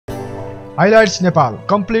Highlights Nepal,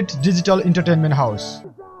 complete digital entertainment house.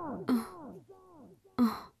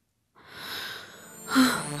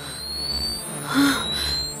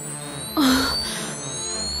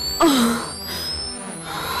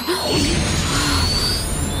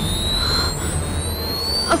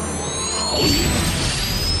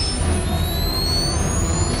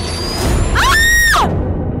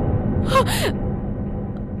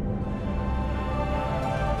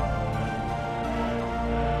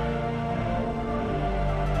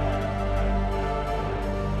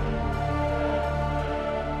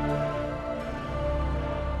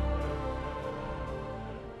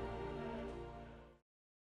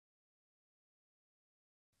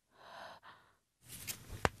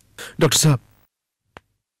 Doctor साहब,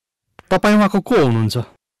 तपाईं उहाँको को हुनुहुन्छ?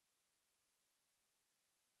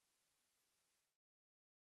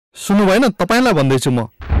 सुन्नु भएन? तपाईंलाई भन्दैछु म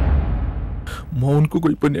उनको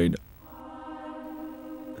कोही पनि हैन।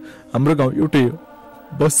 हाम्रो गाउँ एउटै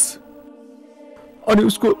हो बस। अनि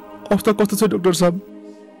उसको अवस्था कस्तो छ डाक्टर साहब?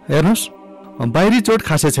 हेर्नुस्, बाहिरी चोट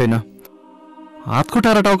खासै छैन। हात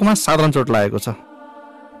खुट्टा र टाउकोमा साधारण चोट लागेको छ।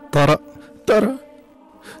 तर तर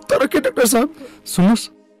तर के डाक्टर साहब? सुन्नुस्,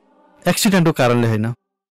 एक्सिडेन्टको कारणले होइन,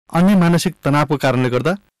 अन्य मानसिक तनावको कारणले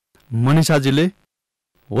गर्दा मनिषाजीले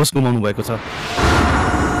होस गुमाउनु भएको छ।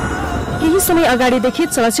 केही समय अगाडिदेखि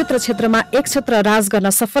चलचित्र क्षेत्रमा एक छत्र राज गर्न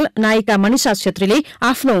सफल नायिका मनिषा छेत्रीले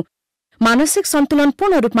आफ्नो मानसिक सन्तुलन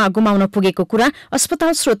पूर्ण रूपमा गुमाउन पुगेको कुरा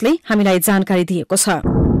अस्पताल स्रोतले हामीलाई जानकारी दिएको छ।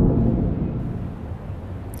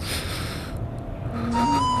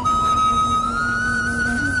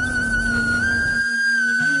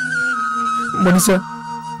 मनिषा,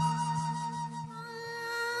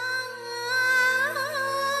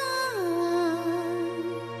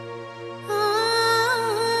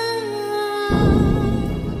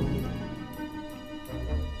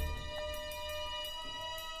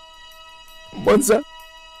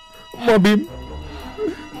 म भीम,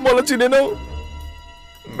 मलाई चिनेनौ?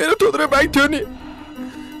 मेरो थोत्रे बाइक थियो नि,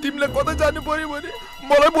 तिमीलाई कतै जानु पर्यो भने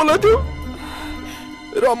मलाई बोलाएको थियो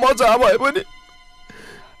र म जहाँ भए पनि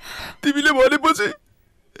तिमीले भनेपछि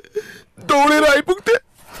दौडेर आइपुग्थे।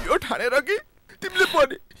 यो ठानेर कि तिमीले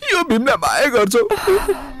पनि यो भीमलाई माया गर्छौ।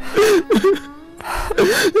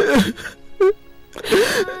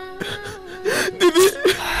 दिदी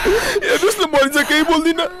हेर्नुहोस् न, मैले चाहिँ केही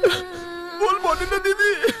बोल्दिनँ। बोल भन्नु न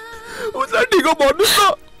दिदी, उसलाई ठिको भन्नुहोस् न,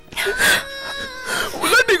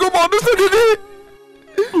 उसलाई ठिको भन्नुहोस् न दिदी।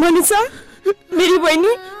 मनिषा, मेरी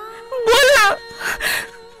बहिनी, बोल न।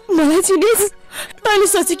 मलाई चिनिस्? तैँले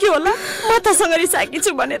सोचे के होला म तसँग रिसाएकी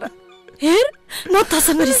छु भनेर? हेर, म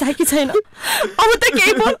तसँग रिसाएकी छैन। अब त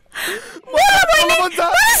केही बोल। बोल बहिनी, मनिषा।